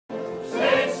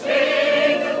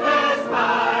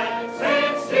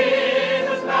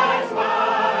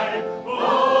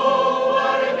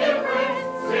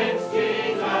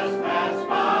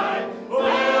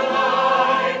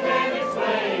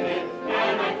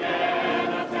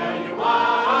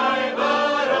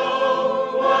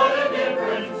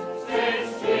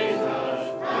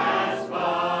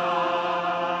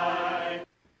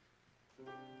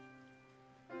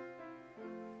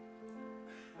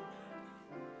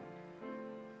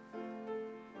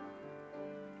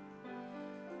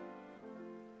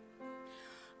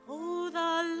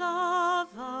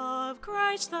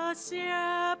Christ the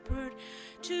shepherd,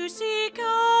 to seek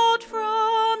out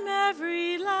from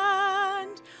every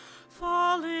land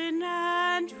fallen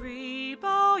and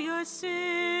rebellious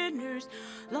sinners,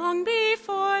 long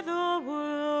before the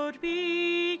world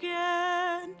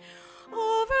began.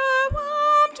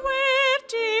 Overwhelmed with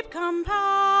deep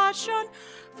compassion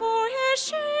for his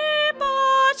sheep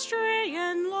astray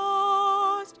and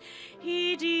lost,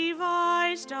 he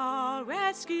devised a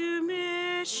rescue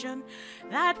mission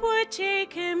that would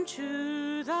take him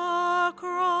to the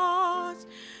cross.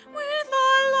 With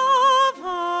the love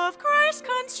of Christ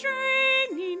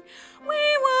constraining,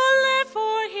 we will live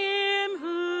for him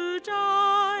who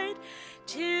died,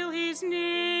 till his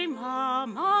name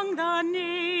among the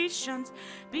nations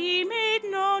be made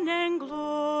known and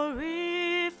glorified.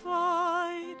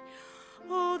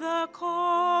 Oh, the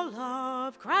call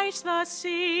of Christ the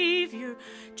Savior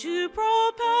to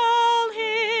propel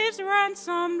his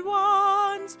ransomed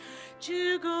ones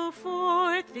to go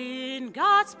forth in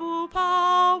gospel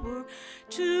power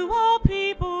to all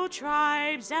people,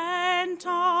 tribes, and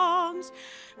tongues.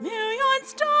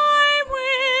 Millions die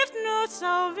with no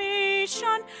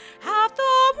salvation, half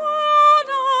the world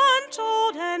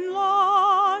untold and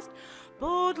lost.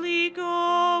 Boldly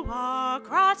go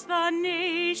across the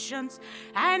nations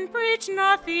and preach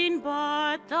nothing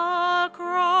but the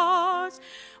cross.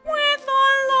 With the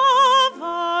love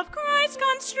of Christ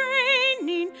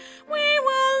constraining, we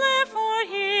will live for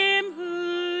him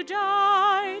who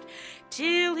died,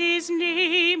 till his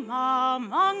name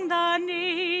among the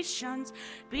nations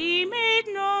be made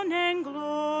known and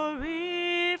glorified.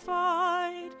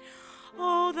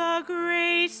 Oh, the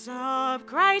grace of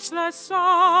Christ the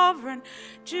sovereign,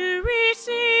 to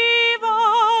receive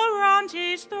around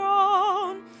his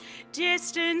throne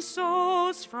distant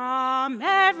souls from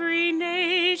every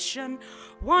nation,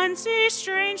 once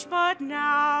estranged but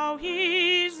now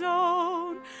his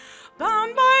own.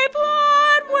 Bound by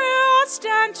blood we'll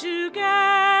stand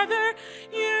together,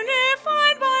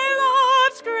 unified by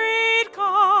love's great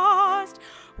cost.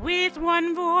 With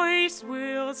one voice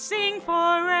we'll sing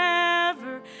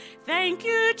forever, thank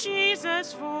you,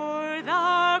 Jesus, for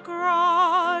the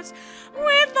cross.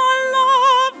 With the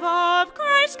love of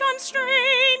Christ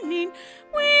constraining,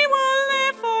 we will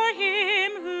live for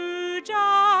him who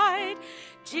died,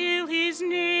 till his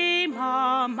name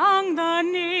among the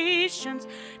nations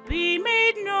be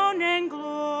made known and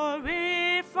glorified.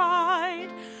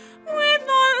 With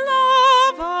the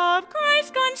love of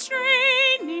Christ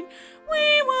constraining,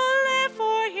 we will live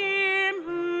for him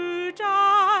who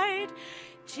died,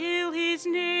 till his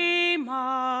name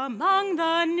among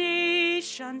the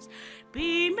nations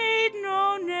be made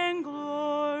known and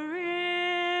glorified.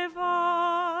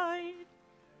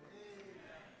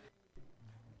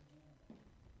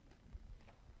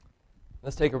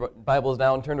 Let's take our Bibles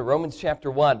now and turn to Romans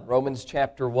chapter 1. Romans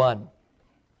chapter 1.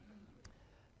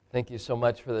 Thank you so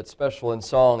much for that special in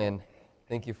song, and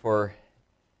thank you for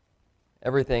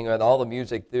everything and all the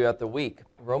music throughout the week.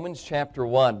 Romans chapter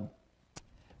 1.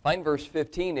 Find verse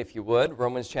 15 if you would.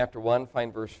 Romans chapter 1,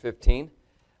 find verse 15.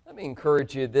 Let me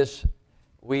encourage you this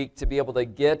week to be able to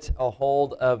get a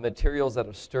hold of materials that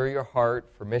will stir your heart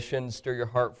for missions, stir your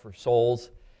heart for souls,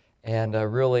 and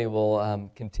really will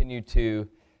continue to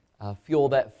fuel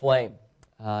that flame.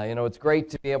 It's great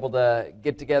to be able to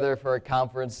get together for a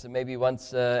conference maybe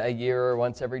once a year or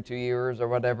once every 2 years or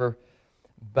whatever.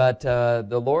 But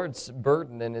the Lord's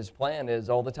burden and his plan is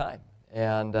all the time.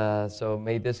 And so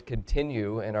may this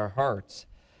continue in our hearts.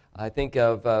 I think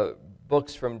of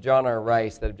books from John R.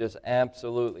 Rice that have just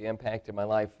absolutely impacted my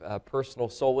life. Personal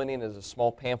Soul Winning is a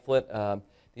small pamphlet.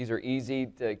 These are easy,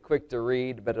 quick to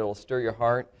read, but it'll stir your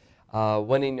heart.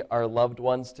 Winning our loved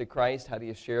ones to Christ. How do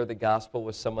you share the gospel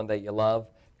with someone that you love?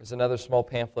 There's another small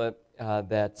pamphlet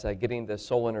that's Getting the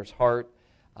Soul Winner's Heart.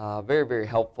 Very, very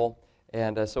helpful.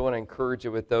 And so I want to encourage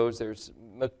you with those. There's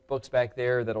books back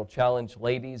there that'll challenge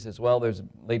ladies as well. There's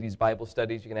ladies' Bible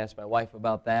studies. You can ask my wife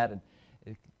about that. And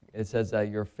it says,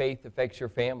 your faith affects your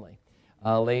family.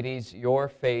 Ladies, your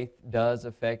faith does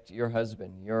affect your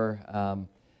husband, your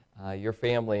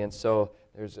family. And so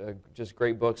there's just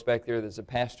great books back there. There's a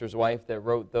pastor's wife that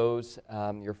wrote those.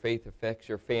 Your faith affects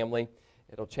your family.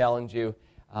 It'll challenge you.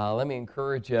 Let me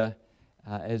encourage you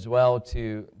as well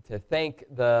to thank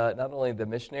not only the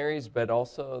missionaries, but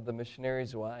also the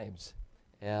missionaries' wives.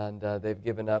 And they've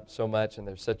given up so much, and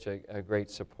there's such a great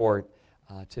support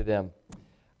to them.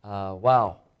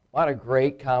 Wow, what a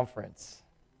great conference.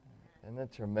 Isn't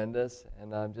that tremendous?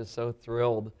 And I'm just so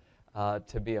thrilled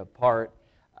to be a part.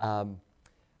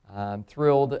 I'm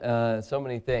thrilled, so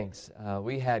many things.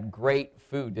 We had great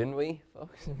food, didn't we,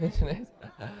 folks?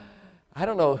 I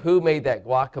don't know who made that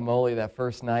guacamole that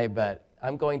first night, but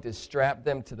I'm going to strap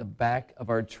them to the back of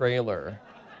our trailer.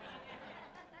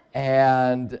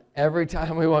 And every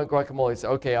time we want guacamole, say,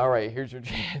 okay, all right, here's your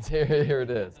chance. Here it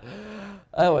is.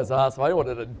 That was awesome. I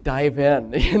wanted to dive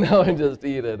in, and just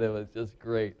eat it. It was just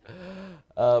great.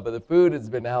 But the food has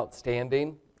been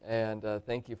outstanding, and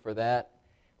thank you for that.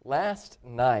 Last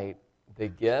night, the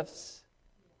gifts,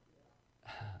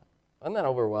 wasn't that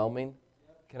overwhelming?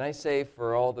 Can I say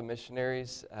for all the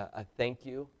missionaries, a thank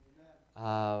you,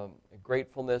 a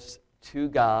gratefulness to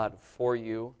God for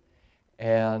you.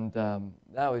 And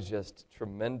that was just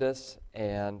tremendous,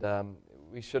 and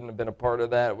we shouldn't have been a part of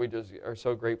that. We just are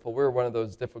so grateful. We're one of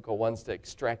those difficult ones to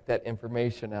extract that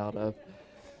information out of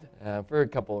for a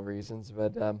couple of reasons,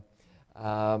 but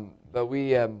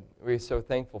we're so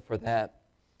thankful for that.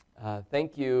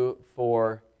 Thank you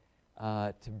to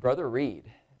Brother Reed,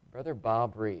 Brother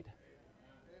Bob Reed.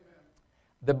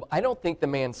 I don't think the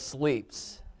man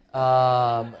sleeps.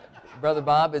 Brother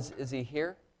Bob, is he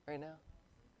here right now?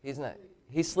 He's not.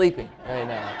 He's sleeping right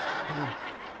now.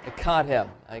 I caught him.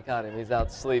 He's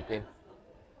out sleeping.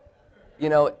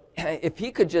 If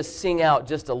he could just sing out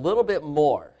just a little bit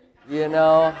more, he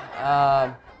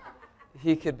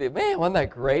could be, man, wasn't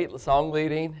that great song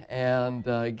leading? And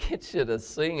get you to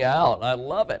sing out. I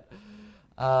love it.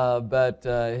 But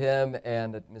him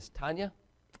and Miss Tanya,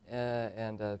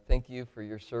 and thank you for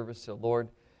your service to the Lord.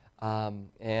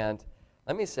 And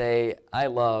let me say, I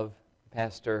love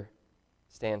Pastor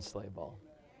Stan Slabaugh.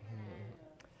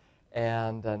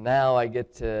 And now we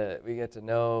get to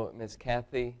know Miss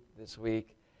Kathy this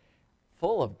week,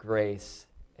 full of grace,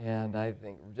 and I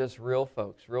think just real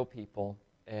folks, real people,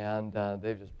 and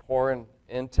they're just pouring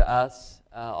into us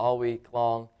all week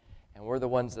long, and we're the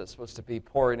ones that's supposed to be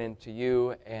pouring into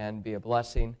you and be a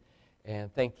blessing,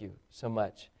 and thank you so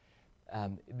much.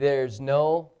 There's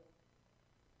no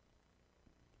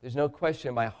question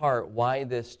in my heart why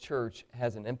this church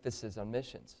has an emphasis on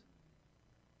missions.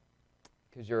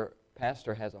 Because your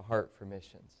pastor has a heart for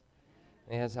missions.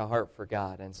 And he has a heart for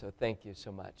God. And so thank you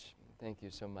so much. Thank you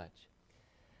so much.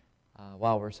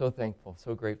 Wow, we're so thankful,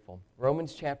 so grateful.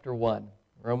 Romans chapter 1.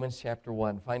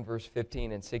 Find verse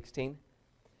 15 and 16.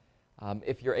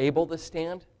 If you're able to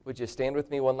stand, would you stand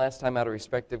with me one last time out of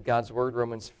respect of God's word?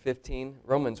 Romans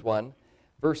 1,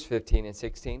 verse 15 and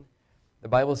 16. The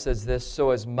Bible says this,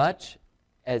 so as much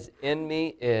as in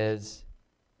me is,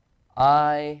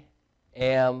 I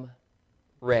am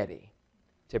ready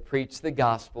to preach the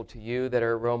gospel to you that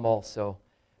are at Rome also.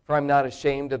 For I'm not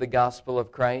ashamed of the gospel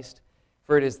of Christ,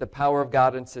 for it is the power of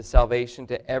God unto salvation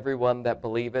to everyone that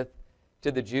believeth,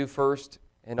 to the Jew first,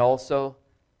 and also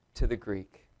to the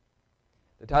Greek.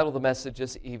 The title of the message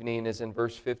this evening is in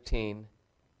verse 15,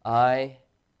 I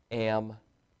am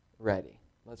ready.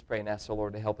 Let's pray and ask the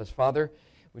Lord to help us. Father,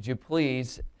 would you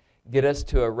please get us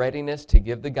to a readiness to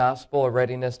give the gospel, a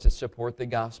readiness to support the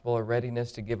gospel, a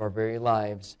readiness to give our very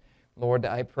lives. Lord,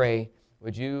 I pray,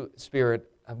 would you, Spirit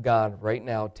of God, right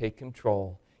now take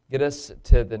control. Get us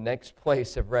to the next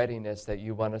place of readiness that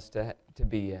you want us to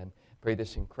be in. Pray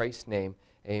this in Christ's name.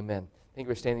 Amen. Thank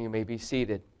you for standing. You may be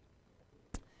seated.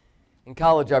 In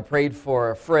college, I prayed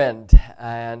for a friend,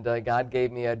 and God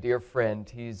gave me a dear friend.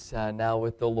 He's now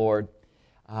with the Lord.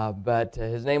 But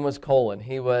his name was Colin.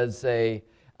 He was a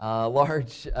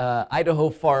large Idaho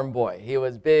farm boy. He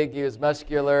was big, he was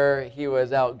muscular, he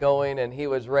was outgoing, and he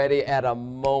was ready at a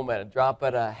moment, drop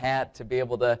at a hat to be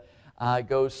able to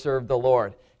go serve the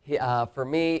Lord. For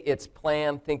me, it's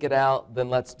plan, think it out, then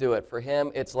let's do it. For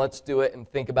him, it's let's do it and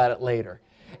think about it later.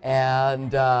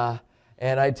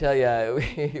 And I tell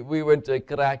you, we went to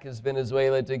Caracas,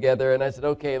 Venezuela together, and I said,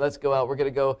 okay, let's go out. We're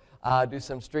going to go do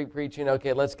some street preaching.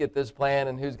 Okay, let's get this plan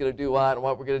and who's going to do what and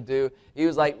what we're going to do. He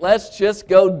was like, let's just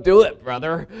go do it,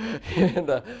 brother.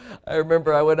 And I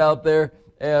remember I went out there,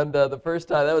 and that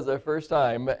was our first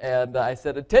time, and I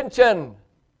said, attention.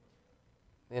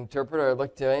 The interpreter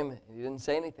looked to him, and he didn't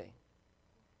say anything.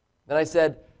 Then I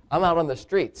said, I'm out on the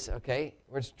streets, okay?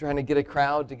 We're just trying to get a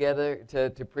crowd together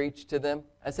to preach to them.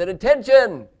 I said,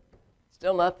 attention!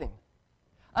 Still nothing.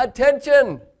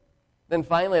 Attention! Then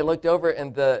finally I looked over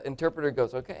and the interpreter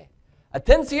goes, okay,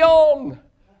 atención!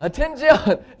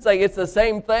 Attention! It's like it's the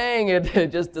same thing,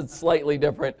 it's slightly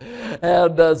different.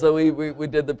 And so we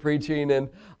did the preaching, and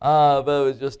but it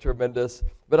was just tremendous.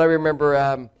 But I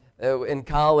remember in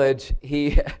college,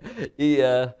 he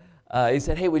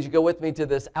said, hey, would you go with me to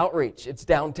this outreach? It's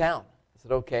downtown. I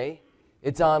said, okay.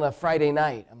 It's on a Friday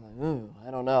night. I'm like, I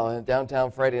don't know. And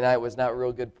downtown Friday night was not a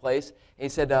real good place. And he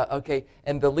said, okay.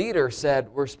 And the leader said,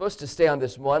 we're supposed to stay on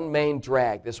this one main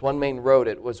drag, this one main road.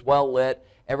 It was well lit.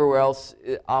 Everywhere else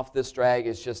off this drag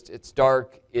is it's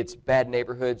dark, it's bad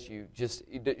neighborhoods. You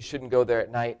shouldn't go there at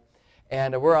night.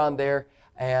 And we're on there,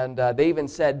 and they even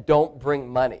said, don't bring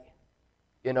money,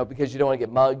 because you don't want to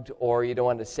get mugged, or you don't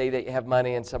want to say that you have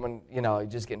money and someone, you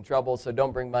just get in trouble. So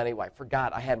don't bring money. Well, I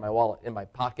forgot I had my wallet in my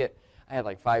pocket. I had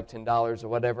like $5, $10 or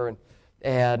whatever.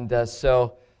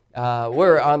 So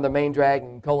we're on the main drag,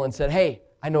 and Colin said, hey,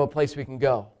 I know a place we can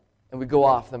go. And we go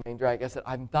off the main drag. I said,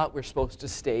 I thought we're supposed to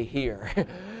stay here.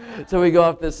 So we go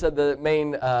off the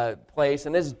main place,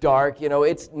 and it's dark.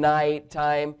 It's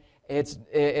nighttime. It's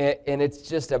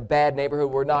just a bad neighborhood.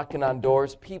 We're knocking on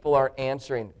doors. People aren't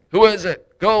answering. Who is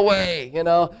it? Go away,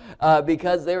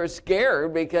 because they were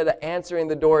scared because of answering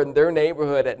the door in their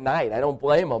neighborhood at night. I don't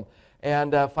blame them.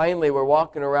 And finally, we're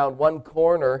walking around one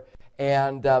corner,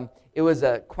 and it was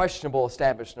a questionable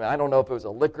establishment. I don't know if it was a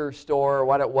liquor store or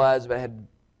what it was, but it had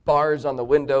bars on the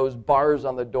windows, bars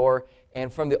on the door,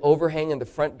 and from the overhang in the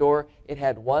front door, it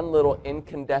had one little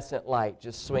incandescent light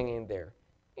just swinging there.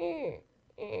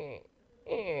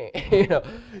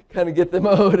 Kind of get the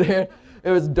mode there.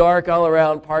 It was dark all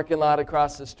around. Parking lot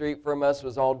across the street from us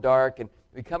was all dark, and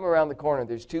we come around the corner.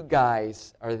 There's two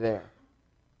guys are there,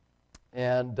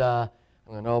 and I'm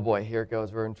going, oh boy, here it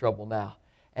goes. We're in trouble now.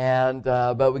 And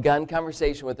but we got in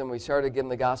conversation with them. We started giving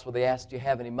the gospel. They asked, "Do you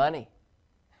have any money?"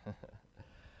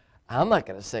 I'm not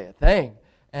going to say a thing.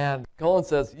 And Colin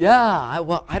says, "Yeah,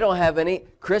 I don't have any.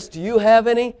 Chris, do you have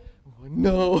any?" I'm like,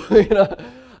 no,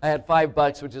 I had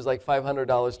 $5, which is like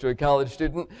 $500 to a college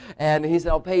student. And he said,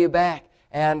 "I'll pay you back."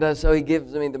 And so he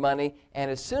gives me the money.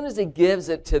 And as soon as he gives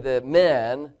it to the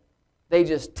men, they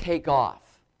just take off.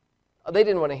 They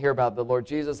didn't want to hear about the Lord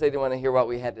Jesus. They didn't want to hear what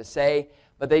we had to say,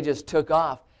 but they just took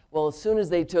off. Well, as soon as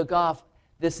they took off,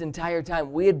 this entire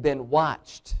time we had been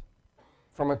watched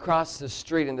from across the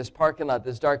street in this parking lot,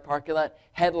 this dark parking lot.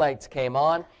 Headlights came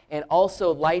on, and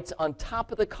also lights on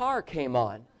top of the car came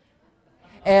on.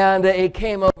 And it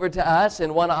came over to us,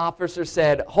 and one officer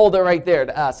said, "Hold it right there,"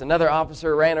 to us. Another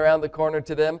officer ran around the corner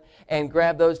to them and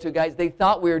grabbed those two guys. They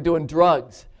thought we were doing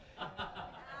drugs.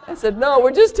 I said, "No,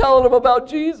 we're just telling them about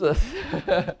Jesus."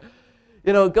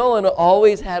 Golan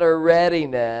always had a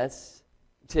readiness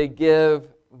to give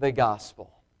the gospel.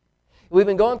 We've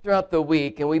been going throughout the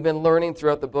week, and we've been learning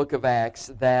throughout the book of Acts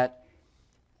that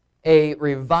a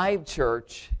revived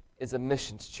church is a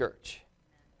missions church.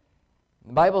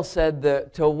 The Bible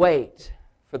said to wait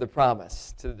for the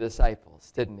promise to the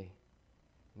disciples, didn't he?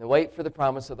 And to wait for the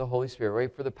promise of the Holy Spirit,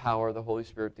 wait for the power of the Holy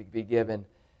Spirit to be given.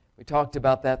 We talked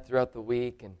about that throughout the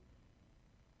week. And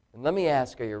let me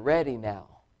ask, are you ready now?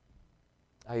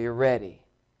 Are you ready?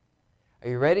 Are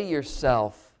you ready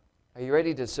yourself? Are you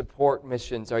ready to support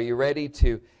missions? Are you ready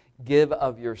to give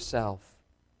of yourself?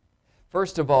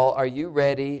 First of all, are you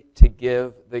ready to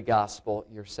give the gospel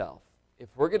yourself? If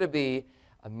we're going to be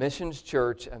a missions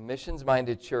church, a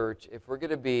missions-minded church, if we're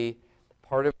going to be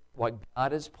part of what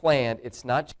God has planned, it's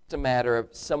not just a matter of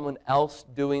someone else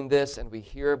doing this and we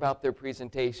hear about their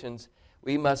presentations.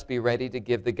 We must be ready to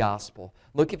give the gospel.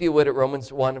 Look, if you would, at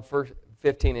Romans 1,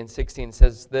 15 and 16. It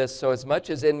says this, "So as much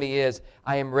as in me is,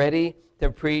 I am ready to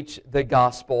preach the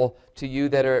gospel to you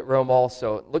that are at Rome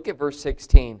also." Look at verse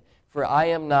 16. "For I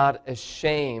am not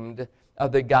ashamed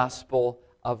of the gospel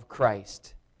of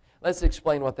Christ." Let's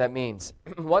explain what that means.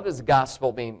 What does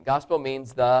gospel mean? Gospel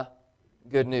means the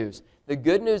good news. The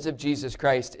good news of Jesus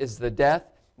Christ is the death,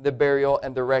 the burial,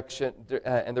 and the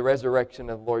resurrection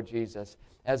of the Lord Jesus.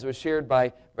 As was shared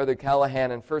by Brother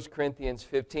Callahan in 1 Corinthians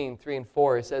 15, 3 and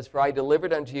 4, it says, "For I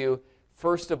delivered unto you,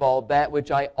 first of all, that which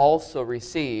I also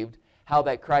received, how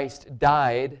that Christ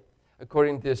died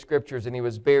according to the Scriptures, and he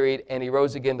was buried, and he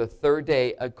rose again the third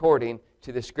day according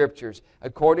to the Scriptures."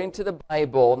 According to the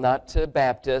Bible, not to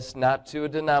Baptists, not to a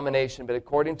denomination, but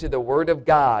according to the Word of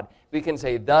God, we can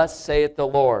say, "Thus saith the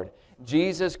Lord,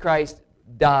 Jesus Christ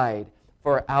died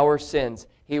for our sins.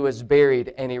 He was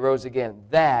buried, and he rose again."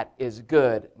 That is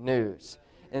good news.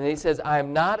 And he says, I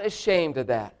am not ashamed of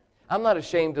that. I'm not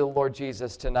ashamed of the Lord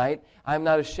Jesus tonight. I'm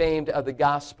not ashamed of the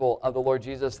gospel of the Lord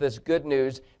Jesus, this good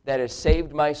news that has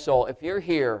saved my soul. If you're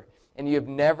here and you've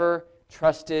never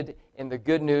trusted in the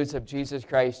good news of Jesus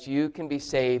Christ, you can be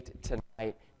saved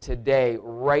tonight, today,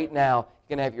 right now.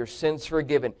 You can have your sins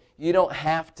forgiven. You don't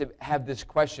have to have this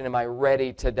question, am I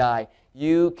ready to die?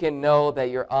 You can know that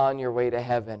you're on your way to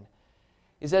heaven.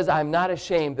 He says, I'm not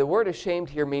ashamed. The word ashamed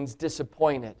here means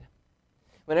disappointed.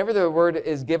 Whenever the word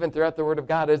is given throughout the Word of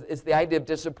God, it's the idea of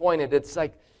disappointed. It's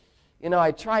like,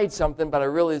 I tried something, but I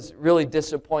really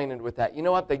disappointed with that. You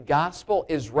know what? The gospel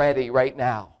is ready right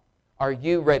now. Are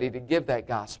you ready to give that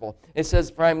gospel? It says,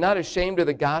 "For I am not ashamed of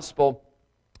the gospel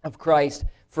of Christ,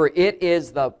 for it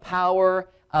is the power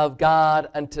of God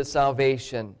unto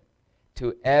salvation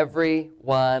to every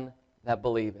one that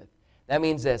believeth. That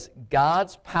means this: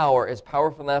 God's power is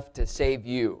powerful enough to save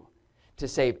you, to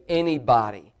save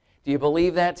anybody. Do you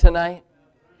believe that tonight?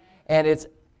 And it's,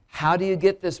 how do you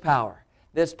get this power?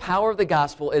 This power of the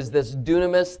gospel is this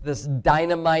dunamis, this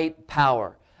dynamite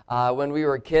power. When we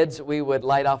were kids, we would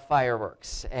light off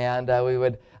fireworks, and we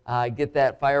would get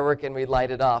that firework and we'd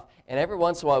light it off. And every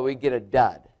once in a while, we'd get a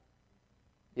dud.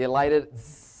 You light it,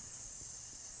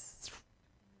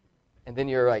 and then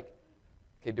you're like,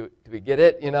 okay, do we get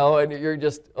it? You know, and you're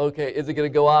just, okay, is it going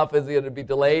to go off? Is it going to be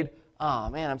delayed? Oh,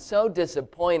 man, I'm so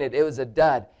disappointed. It was a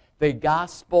dud. The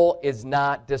gospel is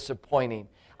not disappointing.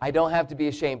 I don't have to be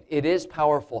ashamed. It is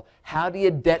powerful. How do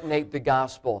you detonate the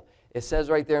gospel? It says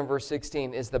right there in verse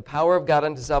 16, is the power of God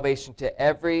unto salvation to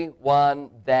every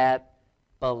one that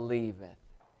believeth.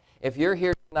 If you're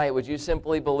here tonight, would you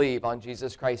simply believe on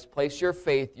Jesus Christ? Place your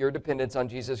faith, your dependence on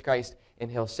Jesus Christ,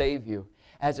 and He'll save you.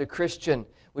 As a Christian,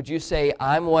 would you say,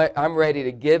 I'm ready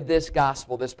to give this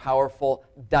gospel, this powerful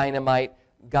dynamite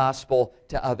gospel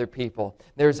to other people?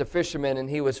 There's a fisherman, and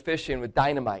he was fishing with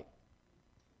dynamite.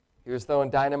 He was throwing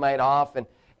dynamite off,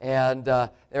 and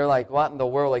they're like, what in the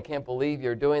world? I can't believe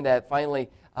you're doing that. Finally,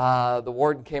 the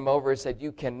warden came over and said,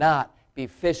 you cannot be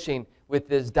fishing with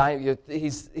this dynamite.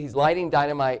 He's lighting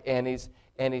dynamite, and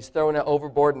he's throwing it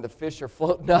overboard, and the fish are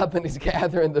floating up, and he's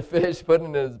gathering the fish,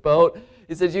 putting it in his boat.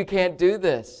 He says, you can't do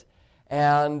this.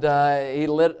 And he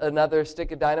lit another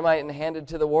stick of dynamite and handed it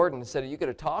to the warden and said, are you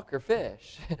going to talk or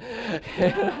fish?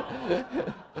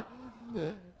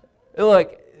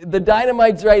 Look, the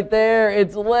dynamite's right there.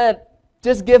 It's lit.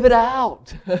 Just give it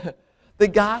out. The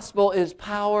gospel is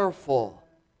powerful.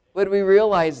 Would we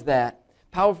realize that?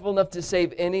 Powerful enough to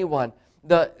save anyone.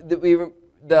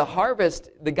 The harvest,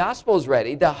 the gospel is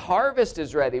ready. The harvest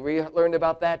is ready. We learned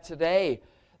about that today.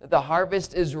 The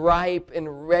harvest is ripe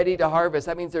and ready to harvest.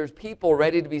 That means there's people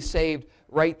ready to be saved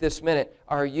right this minute.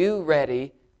 Are you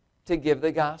ready to give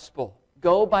the gospel?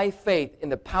 Go by faith in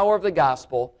the power of the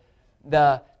gospel,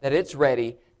 that it's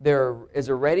ready. There is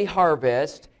a ready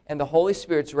harvest, and the Holy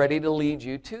Spirit's ready to lead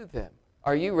you to them.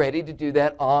 Are you ready to do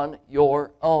that on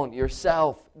your own,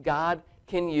 yourself? God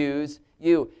can use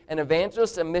you. An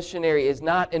evangelist, a missionary, is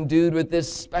not endued with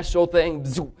this special thing,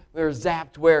 we're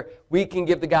zapped, where we can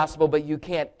give the gospel, but you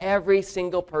can't. Every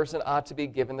single person ought to be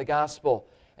given the gospel,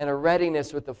 and a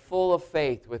readiness with the full of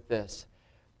faith with this.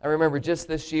 I remember just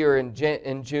this year in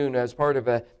June, as part of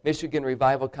a Michigan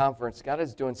Revival Conference, God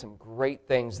is doing some great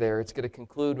things there. It's going to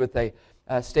conclude with a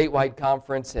statewide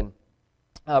conference in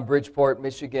Bridgeport,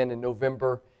 Michigan in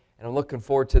November, and I'm looking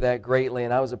forward to that greatly.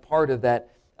 And I was a part of that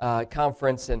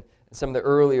conference and some of the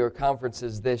earlier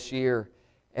conferences this year.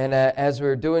 And as we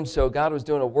were doing so, God was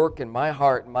doing a work in my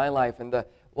heart and my life. And the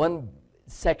one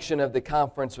section of the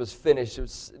conference was finished. It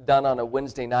was done on a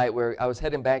Wednesday night where I was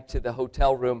heading back to the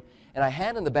hotel room. And I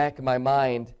had in the back of my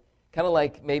mind, kind of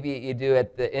like maybe you do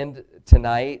at the end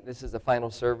tonight, this is the final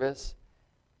service,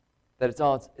 that it's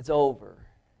over.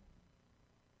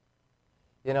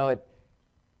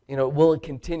 Will it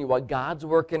continue? What God's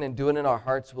working and doing in our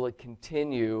hearts, will it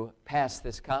continue past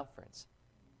this conference?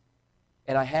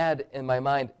 And I had in my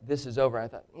mind, this is over. I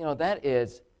thought, that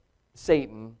is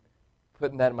Satan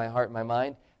putting that in my heart and my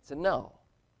mind. I said, no.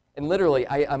 And literally,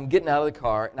 I'm getting out of the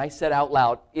car, and I said out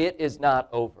loud, it is not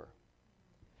over.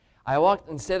 I walked,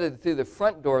 instead of through the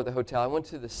front door of the hotel, I went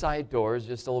to the side doors,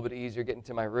 just a little bit easier getting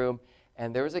to my room,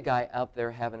 and there was a guy out there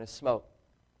having a smoke.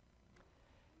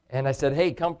 And I said,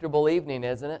 hey, comfortable evening,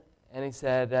 isn't it? And he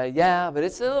said, yeah, but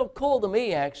it's a little cool to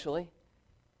me, actually,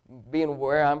 being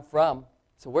where I'm from.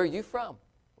 So where are you from?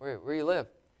 Where you live?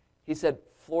 He said,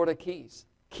 Florida Keys,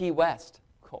 Key West.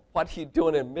 What are you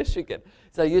doing in Michigan?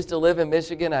 So I used to live in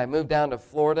Michigan. I moved down to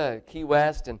Florida, Key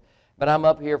West, but I'm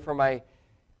up here for my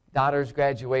daughter's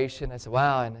graduation. I said,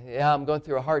 wow, and yeah, I'm going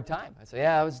through a hard time. I said,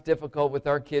 yeah, it was difficult with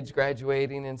our kids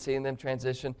graduating and seeing them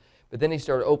transition. But then he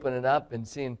started opening up and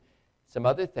seeing some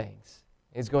other things.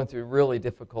 He's going through a really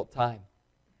difficult time.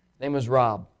 His name was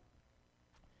Rob.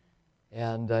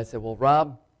 And I said, well,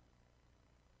 Rob,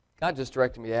 God just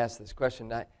directed me to ask this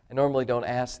question. I normally don't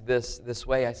ask this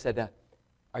way. I said,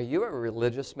 are you a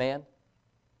religious man?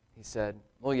 He said,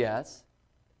 well, yes.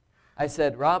 I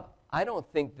said, Rob, I don't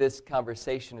think this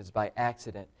conversation is by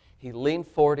accident. He leaned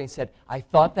forward and he said, I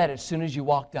thought that as soon as you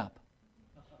walked up.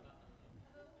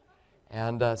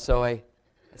 And so I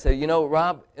said,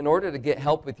 Rob, in order to get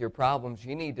help with your problems,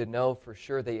 you need to know for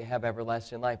sure that you have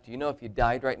everlasting life. Do you know if you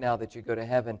died right now that you go to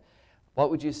heaven? What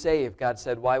would you say if God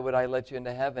said, why would I let you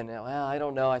into heaven? And, well, I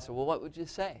don't know. I said, well, what would you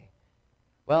say?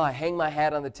 Well, I hang my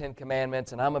hat on the 10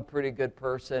 Commandments, and I'm a pretty good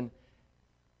person.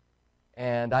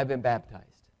 and I've been baptized.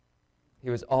 He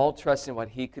was all trusting what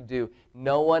he could do.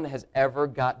 No one has ever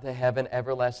got to heaven,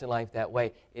 everlasting life that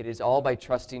way. It is all by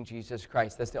trusting Jesus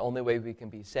Christ. That's the only way we can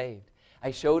be saved.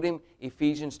 I showed him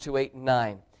Ephesians 2:8 and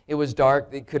 9. It was dark.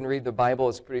 They couldn't read the Bible.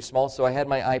 It's pretty small, so I had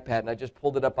my iPad, and I just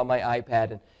pulled it up on my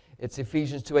iPad, and it's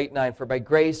Ephesians 2:8 9. For by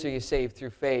grace are you saved through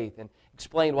faith. And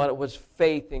explain what it was,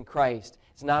 faith in Christ.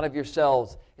 It's not of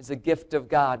yourselves. It's a gift of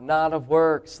God, not of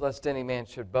works, lest any man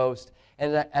should boast.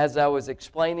 And as I was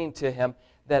explaining to him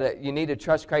that you need to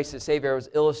trust Christ as Savior, I was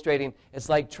illustrating, it's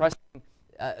like trusting,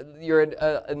 you're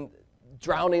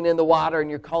drowning in the water and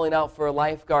you're calling out for a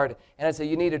lifeguard. And I said,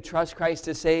 you need to trust Christ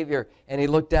as Savior. And he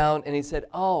looked down and he said,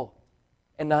 oh,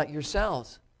 and not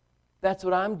yourselves. That's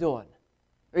what I'm doing.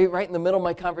 Right in the middle of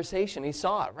my conversation, he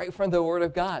saw it, right from the Word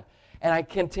of God. And I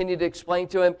continued to explain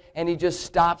to him, and he just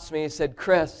stops me and said,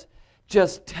 Chris,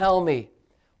 just tell me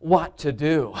what to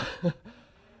do.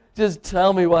 Just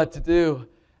tell me what to do.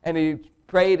 And he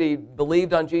prayed, he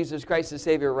believed on Jesus Christ as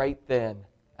Savior right then.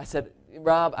 I said,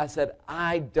 Rob,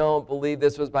 I don't believe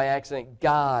this was by accident.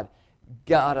 God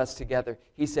got us together.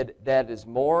 He said, that is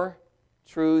more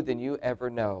true than you ever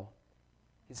know.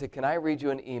 He said, can I read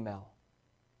you an email?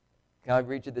 Can I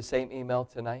read you the same email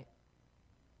tonight?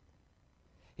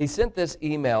 He sent this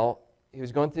email. He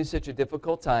was going through such a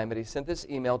difficult time, but he sent this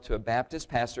email to a Baptist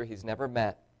pastor he's never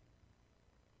met.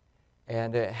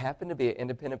 And it happened to be an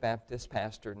independent Baptist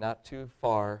pastor not too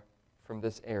far from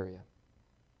this area.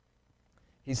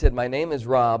 He said, my name is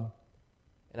Rob,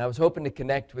 and I was hoping to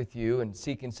connect with you and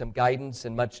seeking some guidance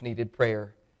and much-needed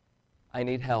prayer. I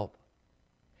need help.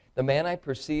 The man I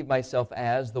perceive myself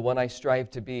as, the one I strive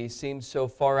to be, seems so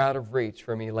far out of reach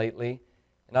for me lately,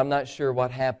 and I'm not sure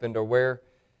what happened or where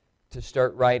to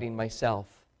start writing myself.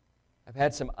 I've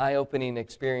had some eye-opening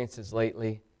experiences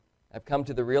lately. I've come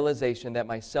to the realization that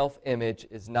my self-image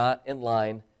is not in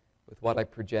line with what I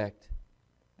project.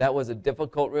 That was a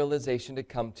difficult realization to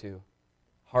come to,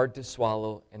 hard to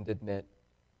swallow and admit.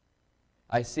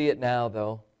 I see it now,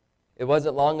 though. It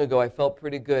wasn't long ago I felt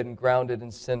pretty good and grounded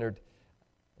and centered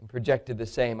and projected the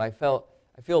same. I feel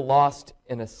lost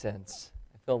in a sense.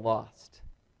 I feel lost.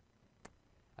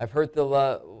 I've hurt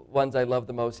the ones I love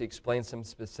the most. He explains some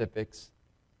specifics.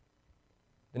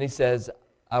 Then he says,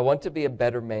 I want to be a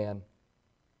better man.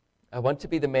 I want to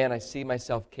be the man I see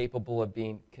myself capable of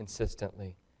being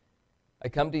consistently. I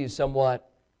come to you somewhat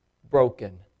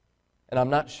broken, and I'm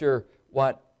not sure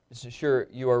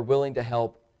you are willing to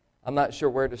help. I'm not sure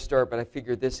where to start, but I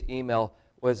figured this email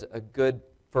was a good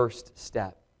first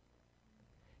step.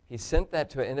 He sent that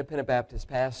to an independent Baptist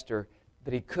pastor,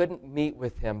 but he couldn't meet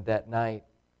with him that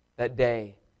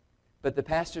day. But the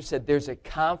pastor said, there's a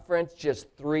conference just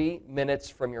 3 minutes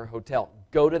from your hotel.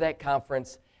 Go to that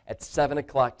conference at 7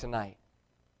 o'clock tonight.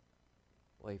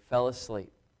 Well, he fell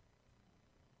asleep,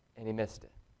 and he missed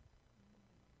it.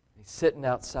 He's sitting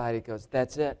outside. He goes,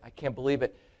 that's it. I can't believe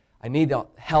it. I need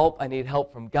help. I need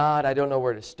help from God. I don't know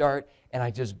where to start, and I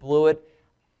just blew it.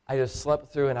 I just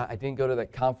slept through, and I didn't go to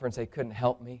that conference. They couldn't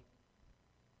help me.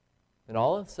 And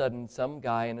all of a sudden, some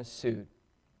guy in a suit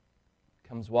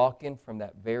comes walking from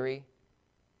that very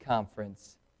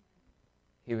conference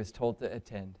he was told to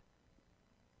attend.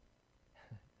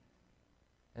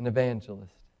 An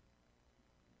evangelist.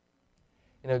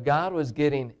 You know, God was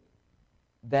getting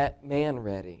that man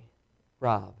ready,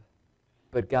 Rob,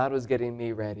 but God was getting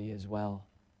me ready as well.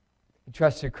 He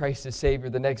trusted Christ as Savior.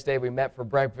 The next day we met for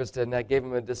breakfast, and I gave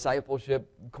him a discipleship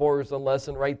course and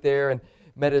lesson right there, and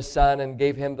met his son and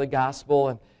gave him the gospel.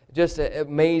 And just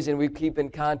amazing. We keep in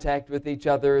contact with each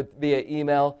other via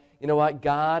email. You know what?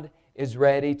 God is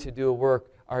ready to do a work.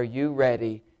 Are you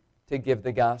ready to give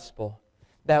the gospel?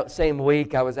 That same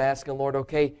week, I was asking, Lord,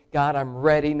 okay, God, I'm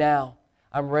ready now.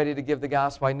 I'm ready to give the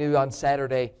gospel. I knew on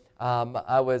Saturday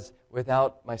I was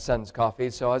without my son's coffee,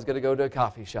 so I was going to go to a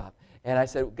coffee shop. And I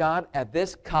said, God, at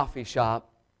this coffee shop,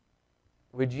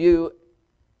 would you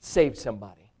save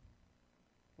somebody?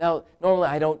 Now, normally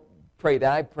I don't pray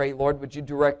that. I pray, Lord, would you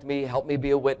direct me, help me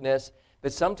be a witness?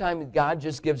 But sometimes God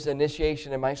just gives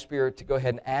initiation in my spirit to go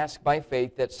ahead and ask by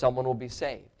faith that someone will be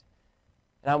saved.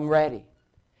 And I'm ready.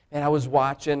 And I was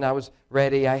watching, I was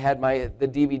ready. I had the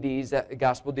DVDs,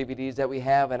 gospel DVDs that we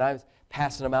have, and I was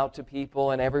passing them out to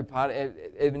people. And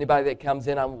anybody that comes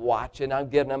in, I'm watching, I'm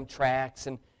giving them tracts.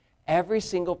 And every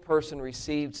single person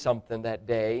received something that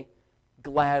day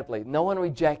gladly. No one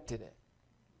rejected it.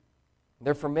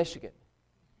 They're from Michigan.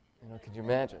 You know, could you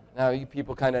imagine? Now, you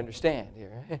people kind of understand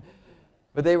here, right?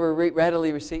 But they were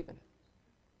readily receiving it.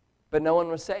 But no one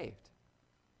was saved.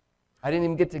 I didn't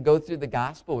even get to go through the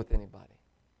gospel with anybody.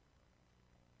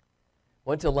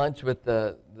 Went to lunch with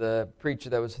the preacher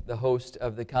that was the host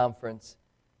of the conference.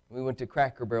 We went to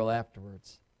Cracker Barrel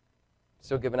afterwards.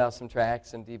 Still giving out some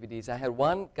tracts and DVDs. I had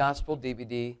one gospel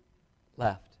DVD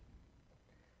left.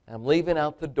 And I'm leaving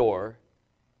out the door.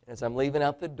 As I'm leaving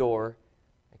out the door,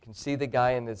 I can see the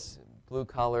guy in his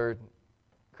blue-collared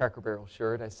Cracker Barrel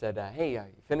shirt. I said, hey, are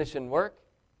you finishing work?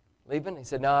 Leaving? He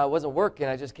said, no, I wasn't working.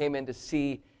 I just came in to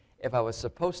see if I was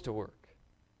supposed to work.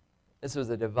 This was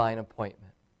a divine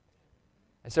appointment.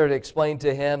 I started to explain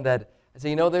to him that, I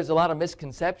said, there's a lot of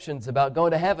misconceptions about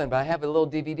going to heaven, but I have a little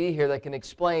DVD here that can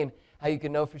explain how you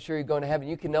can know for sure you're going to heaven.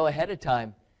 You can know ahead of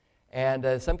time.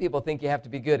 And some people think you have to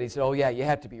be good. He said, oh, yeah, you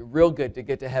have to be real good to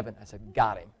get to heaven. I said,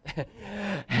 got him.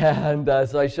 And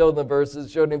so I showed him the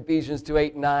verses, showed him Ephesians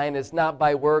 2:8-9. It's not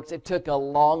by works. It took a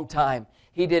long time.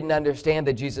 He didn't understand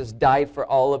that Jesus died for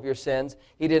all of your sins.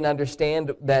 He didn't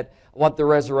understand that what the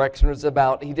resurrection was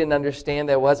about. He didn't understand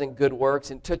that it wasn't good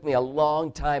works. It took me a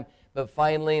long time. But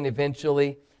finally and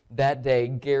eventually that day,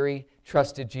 Gary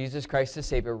trusted Jesus Christ as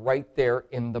Savior right there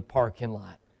in the parking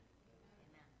lot.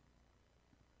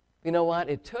 You know what?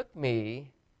 It took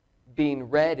me being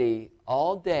ready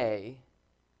all day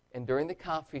and during the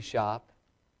coffee shop,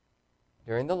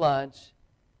 during the lunch,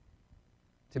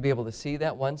 to be able to see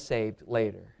that one saved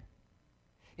later.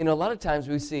 A lot of times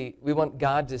we want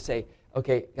God to say,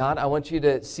 okay, God, I want you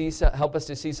to help us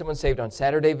to see someone saved on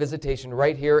Saturday visitation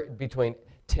right here between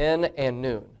 10 and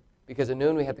noon. Because at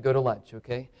noon we have to go to lunch,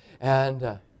 okay?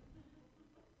 And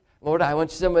Lord, I want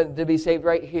someone to be saved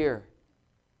right here.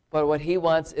 But what He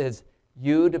wants is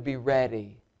you to be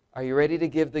ready. Are you ready to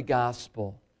give the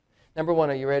gospel? Number one,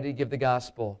 are you ready to give the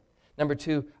gospel? Number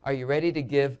two, are you ready to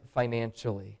give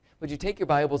financially? Would you take your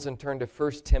Bibles and turn to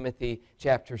 1 Timothy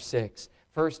chapter 6?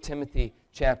 1 Timothy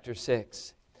chapter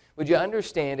 6. Would you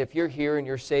understand if you're here and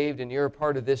you're saved and you're a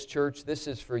part of this church, this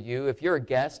is for you. If you're a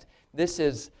guest, this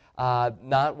is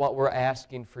not what we're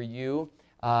asking for you.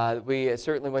 We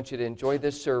certainly want you to enjoy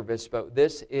this service, but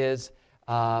this is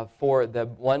for the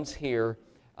ones here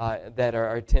that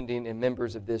are attending and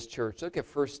members of this church. Look at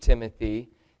 1 Timothy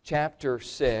chapter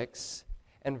 6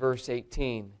 and verse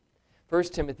 18. 1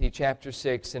 Timothy chapter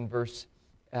 6 and verse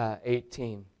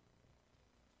 18.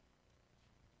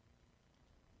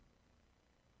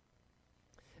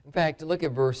 In fact, look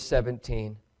at verse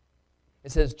 17.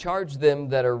 It says, charge them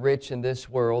that are rich in this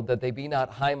world, that they be not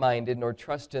high-minded, nor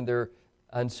trust in their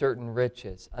uncertain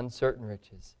riches,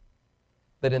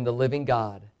 but in the living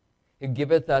God, who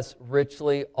giveth us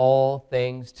richly all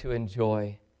things to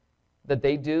enjoy, that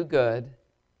they do good,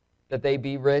 that they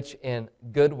be rich in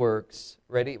good works.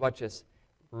 Ready? Watch this.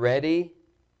 Ready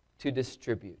to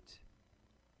distribute,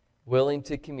 willing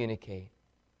to communicate,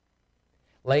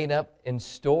 laying up in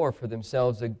store for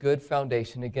themselves a good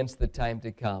foundation against the time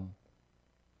to come.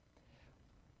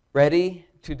 Ready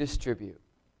to distribute.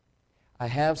 I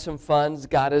have some funds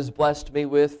God has blessed me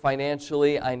with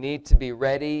financially. I need to be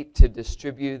ready to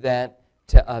distribute that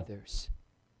to others.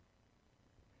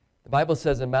 The Bible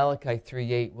says in Malachi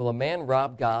 3:8, will a man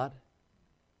rob God?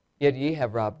 Yet ye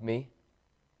have robbed me.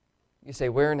 You say,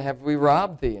 wherein have we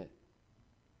robbed thee?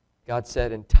 God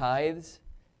said, in tithes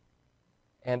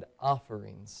and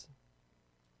offerings.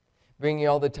 Bring ye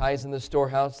all the tithes in the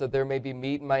storehouse, that there may be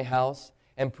meat in my house.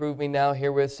 And prove me now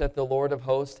herewith, saith the Lord of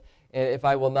hosts, if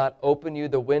I will not open you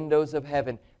the windows of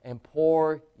heaven and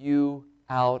pour you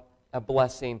out a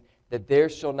blessing, that there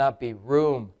shall not be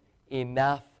room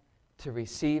enough to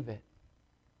receive it.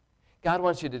 God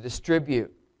wants you to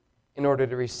distribute in order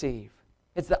to receive.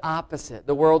 It's the opposite.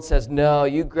 The world says, no,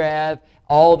 you grab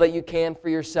all that you can for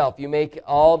yourself. You make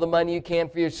all the money you can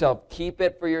for yourself. Keep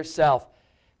it for yourself.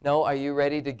 No, are you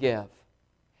ready to give?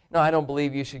 No, I don't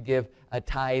believe you should give a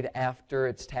tithe after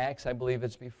it's taxed. I believe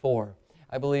it's before.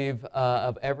 I believe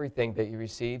of everything that you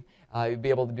receive, you'd be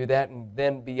able to do that. And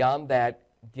then beyond that,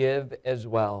 give as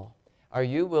well. Are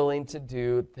you willing to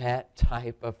do that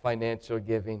type of financial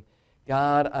giving?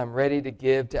 God, I'm ready to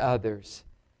give to others.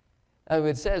 Now,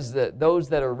 it says that those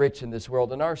that are rich in this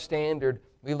world, in our standard,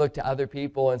 we look to other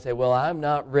people and say, well, I'm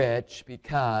not rich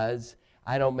because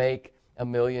I don't make $1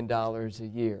 million a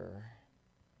year.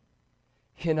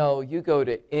 You know, you go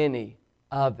to any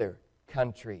other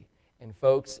country, and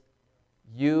folks,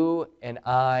 you and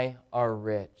I are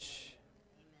rich.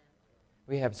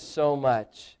 We have so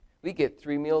much. We get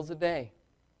 3 meals a day.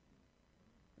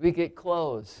 We get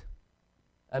clothes,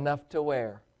 enough to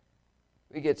wear.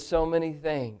 We get so many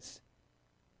things.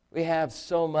 We have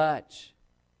so much.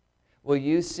 Well,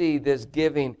 you see this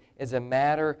giving is a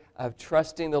matter of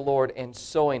trusting the Lord and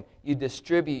sowing. You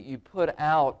distribute, you put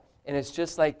out, and it's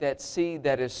just like that seed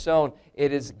that is sown.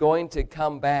 It is going to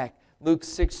come back. Luke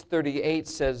 6:38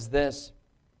 says this.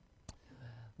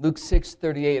 Luke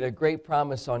 6:38, a great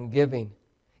promise on giving.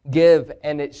 Give,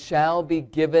 and it shall be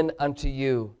given unto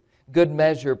you. Good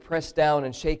measure, pressed down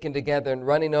and shaken together and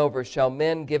running over, shall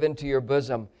men give into your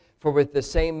bosom. For with the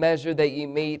same measure that ye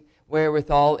meet,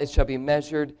 wherewithal it shall be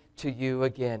measured to you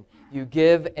again. You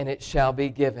give, and it shall be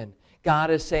given.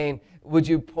 God is saying, would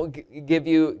you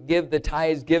give the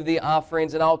tithes, give the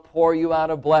offerings, and I'll pour you out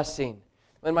a blessing.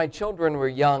 When my children were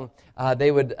young, I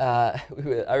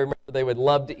remember they would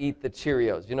love to eat the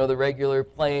Cheerios. You know, the regular,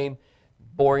 plain,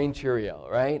 boring Cheerio,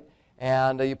 right?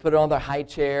 And you put it on their high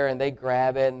chair, and they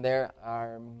grab it, and they're,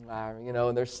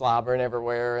 and they're slobbering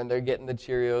everywhere, and they're getting the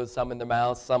Cheerios, some in their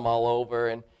mouth, some all over,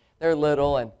 and they're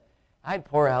little, and I'd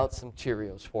pour out some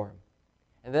Cheerios for them.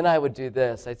 And then I would do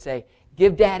this. I'd say,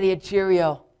 give Daddy a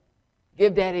Cheerio.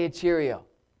 Give Daddy a Cheerio.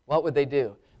 What would they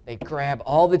do? They'd grab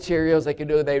all the Cheerios they could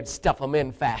do. They'd stuff them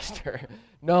in faster.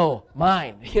 No,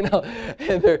 mine.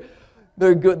 And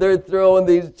they're throwing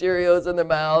these Cheerios in their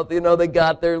mouth. They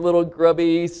got their little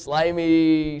grubby,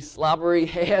 slimy, slobbery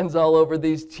hands all over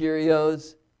these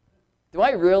Cheerios. Do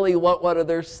I really want one of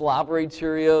their slobbery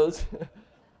Cheerios?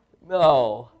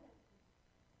 No.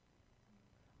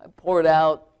 I poured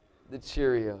out the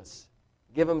Cheerios.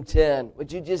 Give them 10.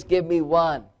 Would you just give me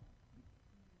one?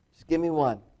 Just give me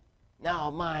one.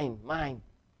 No, mine.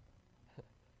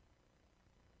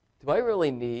 Do I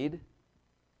really need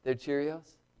their Cheerios?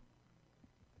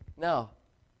 No.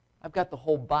 I've got the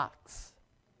whole box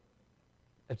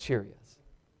of Cheerios.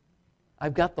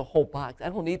 I've got the whole box. I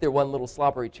don't need their one little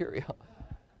slobbery Cheerio.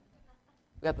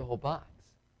 I've got the whole box.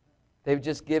 They would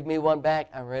just give me one back.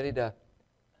 I'm ready to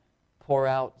pour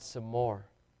out some more.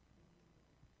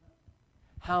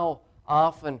 How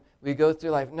often we go through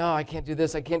life, no, I can't do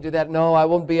this, I can't do that. No, I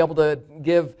won't be able to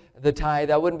give the tithe.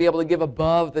 I wouldn't be able to give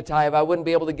above the tithe. I wouldn't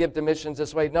be able to give to missions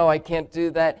this way. No, I can't do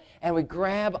that. And we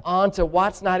grab onto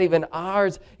what's not even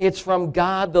ours. It's from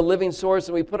God, the living source,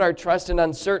 and we put our trust in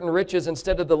uncertain riches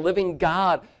instead of the living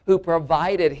God who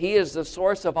provided. He is the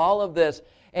source of all of this.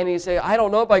 And you say, I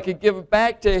don't know if I could give it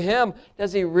back to Him.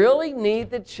 Does He really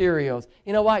need the Cheerios?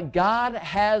 You know what? God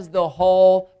has the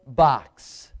whole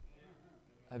box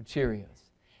of Cheerios.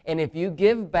 And if you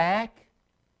give back,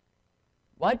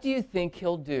 what do you think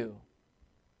He'll do?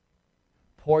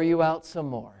 Pour you out some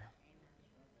more.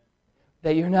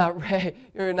 That you're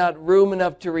not room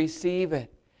enough to receive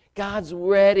it. God's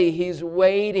ready. He's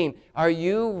waiting. Are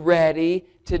you ready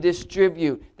to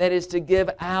distribute? That is to give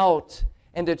out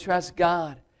and to trust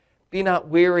God. Be not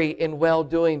weary in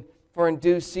well-doing, for in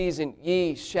due season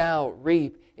ye shall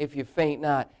reap if you faint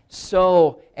not.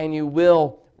 Sow, and you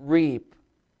will reap.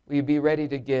 Will you be ready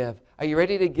to give? Are you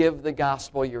ready to give the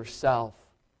gospel yourself?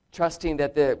 Trusting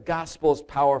that the gospel is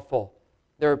powerful.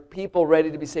 There are people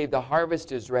ready to be saved. The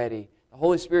harvest is ready. The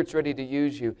Holy Spirit's ready to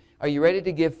use you. Are you ready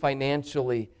to give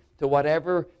financially to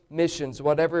whatever missions,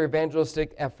 whatever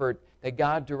evangelistic effort that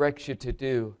God directs you to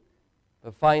do?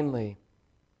 But finally,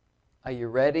 are you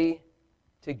ready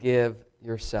to give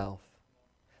yourself?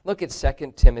 Look at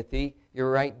 2 Timothy.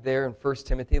 You're right there in 1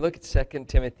 Timothy. Look at 2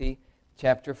 Timothy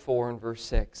chapter 4 and verse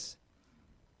 6.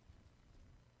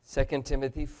 2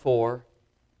 Timothy 4.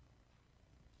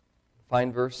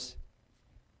 Find verse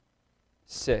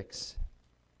 6.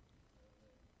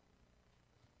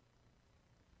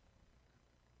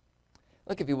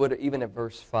 Look, if you would, even at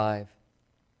verse 5.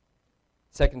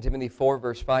 2 Timothy 4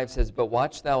 verse 5 says, But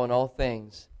watch thou in all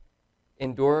things,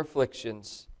 endure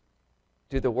afflictions,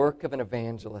 do the work of an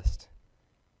evangelist,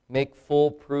 make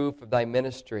full proof of thy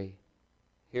ministry.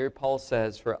 Here Paul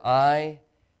says, For I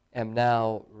am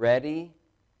now ready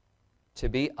to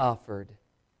be offered,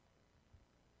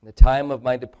 and the time of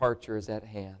my departure is at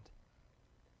hand.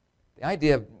 The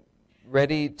idea of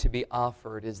ready to be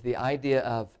offered is the idea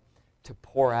of to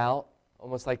pour out,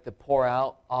 almost like the pour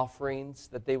out offerings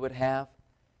that they would have.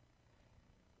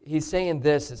 He's saying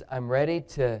this is, I'm ready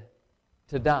to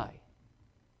die.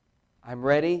 I'm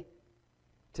ready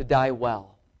to die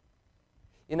well.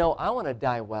 You know, I want to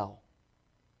die well.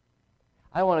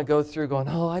 I want to go through going,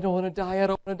 oh, I don't want to die, I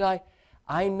don't want to die.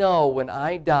 I know when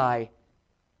I die,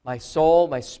 my soul,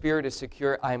 my spirit is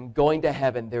secure. I'm going to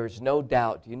heaven. There is no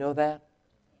doubt. Do you know that?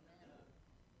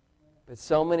 But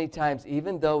so many times,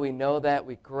 even though we know that,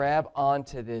 we grab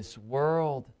onto this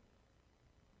world.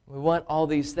 We want all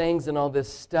these things and all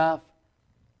this stuff.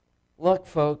 Look,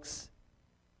 folks,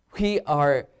 we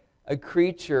are a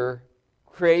creature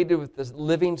created with this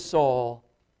living soul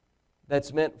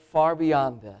that's meant far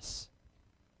beyond this.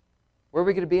 Where are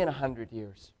we going to be in 100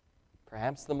 years?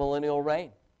 Perhaps the millennial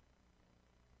reign.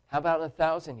 How about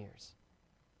 1,000 years?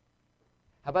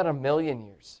 How about 1,000,000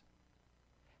 years?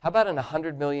 How about in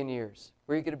 100 million years?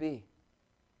 Where are you going to be?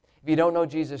 If you don't know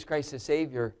Jesus Christ as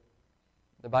Savior,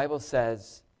 the Bible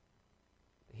says,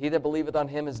 he that believeth on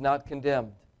him is not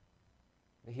condemned.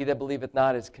 But he that believeth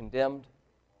not is condemned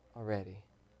already.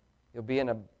 You'll be in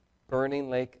a burning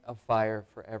lake of fire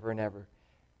forever and ever.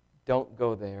 Don't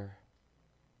go there.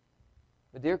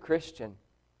 But dear Christian,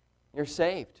 you're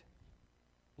saved.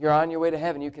 You're on your way to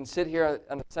heaven. You can sit here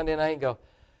on a Sunday night and go,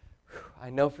 I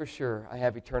know for sure I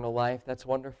have eternal life. That's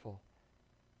wonderful.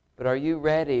 But are you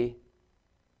ready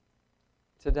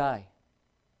to die?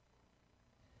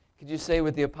 Could you say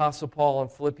with the Apostle Paul in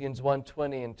Philippians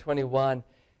 1:20 and 21,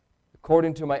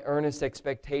 according to my earnest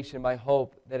expectation, my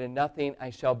hope, that in nothing I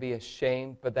shall be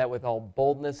ashamed, but that with all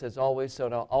boldness as always, so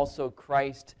now also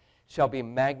Christ shall be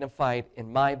magnified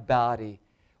in my body,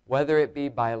 whether it be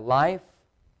by life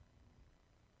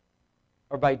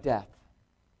or by death.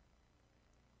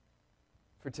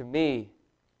 For to me,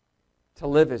 to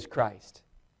live is Christ,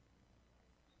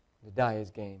 to die is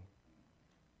gain.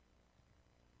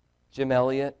 Jim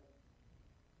Elliot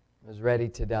was ready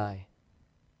to die.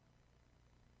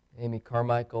 Amy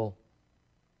Carmichael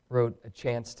wrote A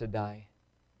Chance to Die.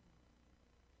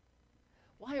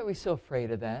 Why are we so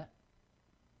afraid of that?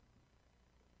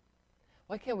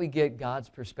 Why can't we get God's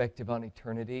perspective on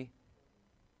eternity?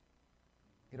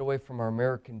 Get away from our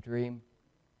American dream.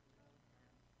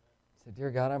 Say,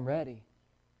 dear God, I'm ready.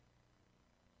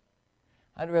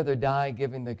 I'd rather die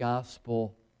giving the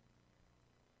gospel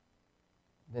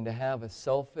than to have a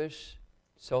selfish,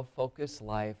 self-focused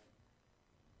life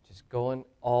just going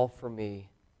all for me.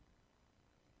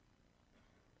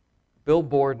 Bill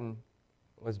Borden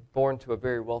was born to a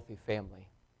very wealthy family.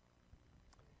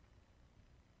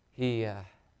 He, on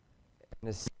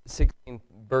his 16th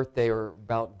birthday or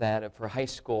about that, for high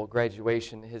school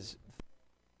graduation,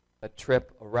 a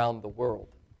trip around the world.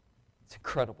 It's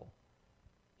incredible.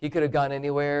 He could have gone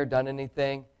anywhere, done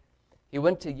anything. He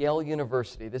went to Yale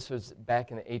University. This was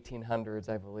back in the 1800s,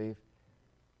 I believe,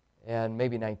 and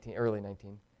maybe early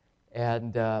 19.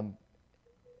 And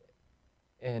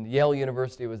Yale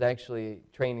University was actually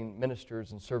training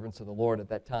ministers and servants of the Lord at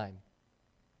that time.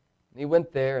 And he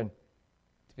went there, and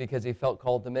because he felt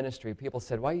called to ministry. People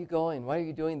said, why are you going? Why are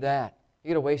you doing that?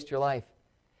 You're going to waste your life.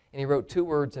 And he wrote 2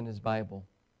 words in his Bible.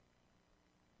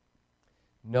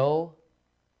 No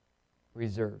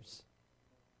reserves.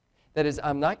 That is,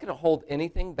 I'm not going to hold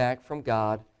anything back from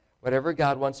God. Whatever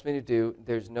God wants me to do,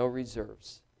 there's no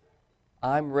reserves.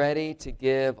 I'm ready to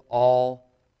give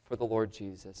all for the Lord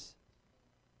Jesus.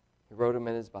 He wrote them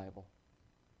in his Bible.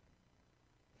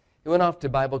 He went off to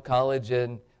Bible college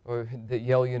or the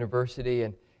Yale University,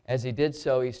 and as he did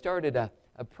so, he started a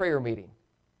prayer meeting.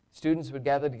 Students would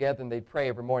gather together and they'd pray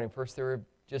every morning. First there were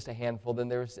just a handful, then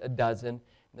there was a dozen,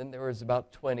 then there was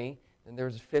about 20, then there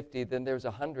was 50, then there was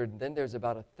 100, and then there's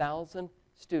about 1,000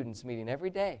 students meeting every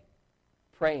day,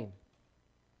 praying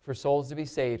for souls to be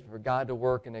saved, for God to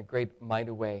work in a great,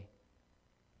 mighty way.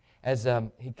 As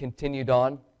he continued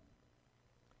on,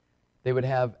 they would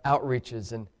have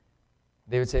outreaches, and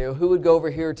they would say, oh, who would go over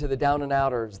here to the down and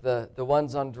outers, the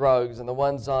ones on drugs, and the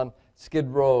ones on Skid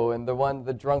Row, and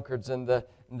the drunkards, and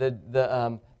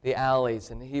the alleys,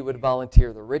 and he would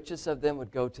volunteer. The richest of them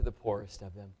would go to the poorest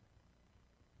of them.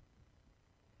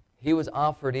 He was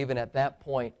offered, even at that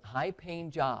point, high-paying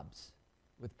jobs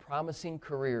with promising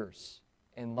careers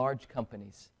in large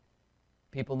companies.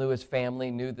 People knew his family,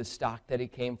 knew the stock that he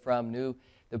came from, knew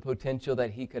the potential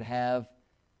that he could have.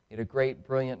 He had a great,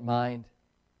 brilliant mind.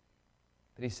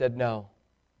 But he said no.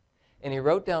 And he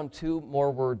wrote down 2 more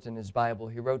words in his Bible.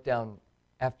 He wrote down,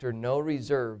 after no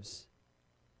reserves,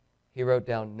 he wrote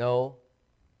down no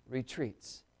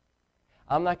retreats.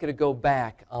 I'm not going to go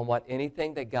back on what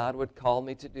anything that God would call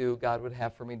me to do, God would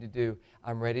have for me to do.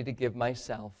 I'm ready to give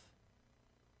myself.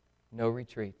 No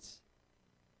retreats.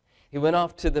 He went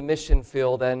off to the mission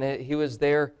field, and he was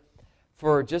there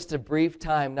for just a brief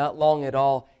time, not long at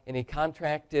all, and he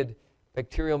contracted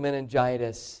bacterial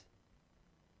meningitis,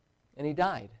 and he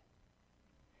died.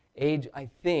 Age, I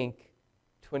think,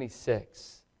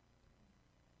 26.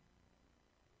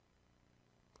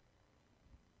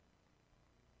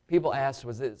 People asked,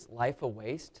 was his life a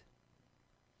waste?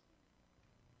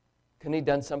 Couldn't he have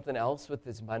done something else with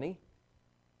his money?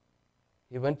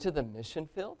 He went to the mission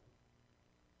field?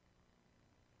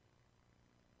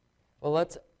 Well,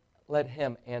 let's let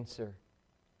him answer.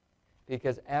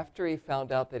 Because after he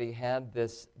found out that he had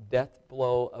this death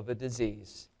blow of a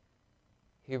disease,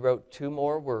 he wrote 2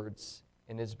 more words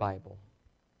in his Bible.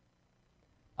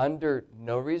 Under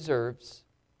no reserves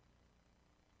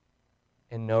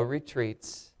and no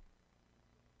retreats,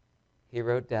 he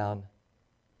wrote down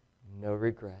no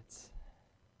regrets.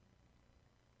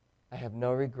 I have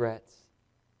no regrets.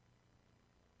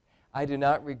 I do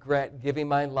not regret giving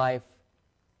my life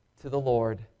to the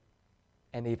Lord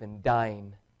and even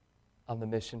dying on the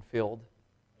mission field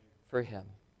for Him.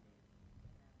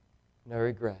 No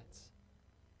regrets.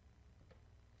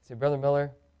 Say, Brother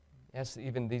Miller, ask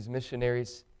even these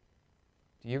missionaries,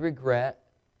 do you regret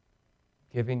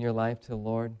giving your life to the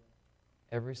Lord?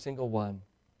 Every single one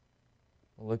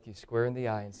will look you square in the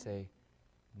eye and say,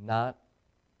 not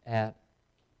at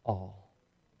all.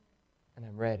 And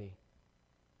I'm ready.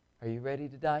 Are you ready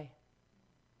to die?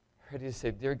 Ready to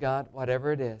say, dear God,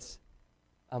 whatever it is,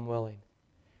 I'm willing.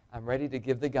 I'm ready to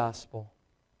give the gospel.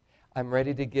 I'm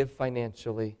ready to give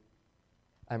financially.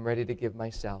 I'm ready to give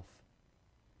myself.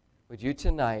 Would you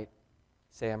tonight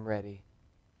say, I'm ready?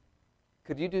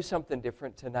 Could you do something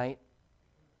different tonight?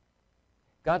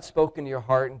 God's spoken to your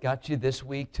heart and got you this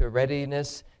week to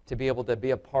readiness to be able to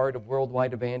be a part of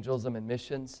worldwide evangelism and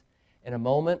missions. In a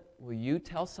moment, will you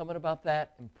tell someone about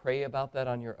that and pray about that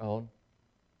on your own?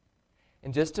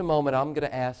 In just a moment, I'm going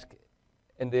to ask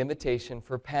in the invitation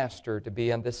for Pastor to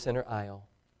be on this center aisle.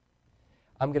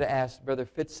 I'm going to ask Brother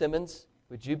Fitzsimmons,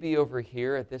 would you be over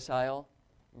here at this aisle?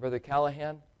 Brother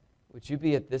Callahan, would you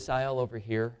be at this aisle over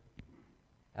here?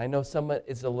 I know some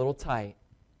is a little tight,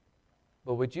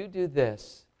 but would you do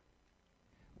this?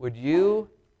 Would you,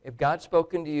 if God's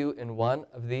spoken to you in one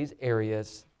of these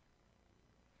areas,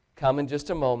 come in just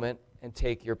a moment and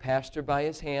take your pastor by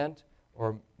his hand,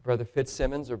 or Brother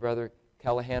Fitzsimmons or Brother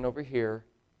Callahan over here,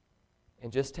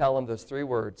 and just tell him those 3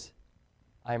 words,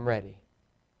 I'm ready.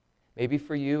 Maybe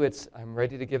for you it's, I'm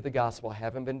ready to give the gospel. I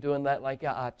haven't been doing that like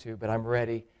I ought to, but I'm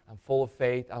ready. I'm full of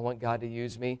faith. I want God to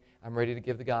use me. I'm ready to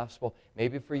give the gospel.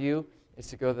 Maybe for you it's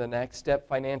to go to the next step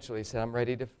financially. Say, I'm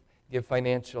ready to give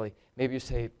financially. Maybe you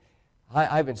say,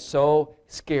 I've been so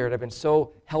scared. I've been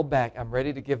so held back. I'm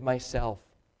ready to give myself.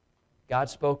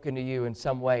 God's spoken to you in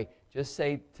some way. Just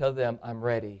say, tell them, I'm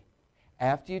ready.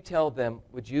 After you tell them,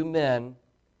 would you men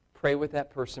pray with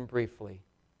that person briefly?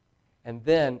 And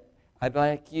then I'd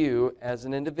like you as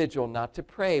an individual not to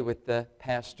pray with the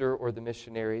pastor or the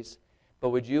missionaries, but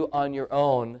would you on your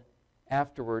own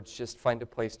afterwards just find a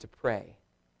place to pray?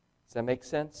 Does that make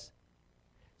sense?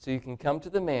 So you can come to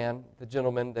the man, the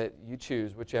gentleman that you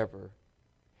choose, whichever.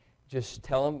 Just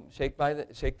tell them, shake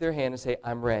their hand and say,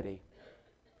 I'm ready.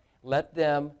 Let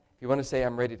them, if you want to say,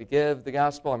 I'm ready to give the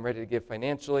gospel, I'm ready to give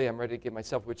financially, I'm ready to give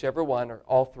myself, whichever one, or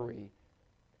all 3,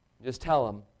 just tell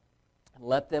them, and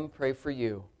let them pray for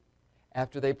you.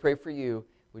 After they pray for you,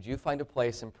 would you find a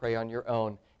place and pray on your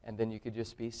own, and then you could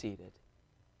just be seated.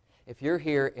 If you're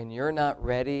here and you're not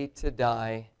ready to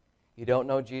die, you don't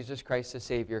know Jesus Christ as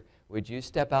Savior, would you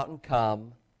step out and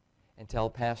come and tell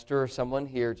pastor or someone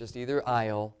here, just either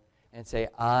aisle, and say,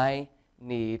 I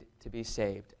need to be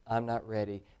saved. I'm not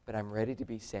ready, but I'm ready to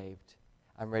be saved.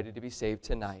 I'm ready to be saved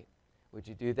tonight. Would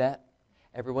you do that?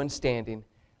 Everyone standing,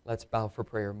 let's bow for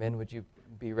prayer. Men, would you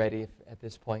be ready at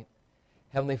this point?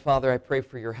 Heavenly Father, I pray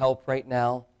for your help right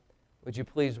now. Would you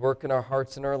please work in our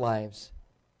hearts and our lives?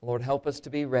 Lord, help us to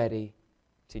be ready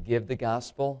to give the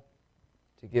gospel,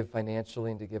 to give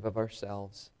financially, and to give of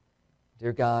ourselves.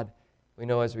 Dear God, we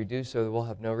know as we do so that we'll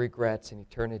have no regrets in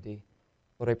eternity.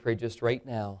 Lord, I pray just right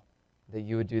now that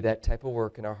you would do that type of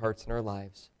work in our hearts and our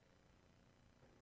lives.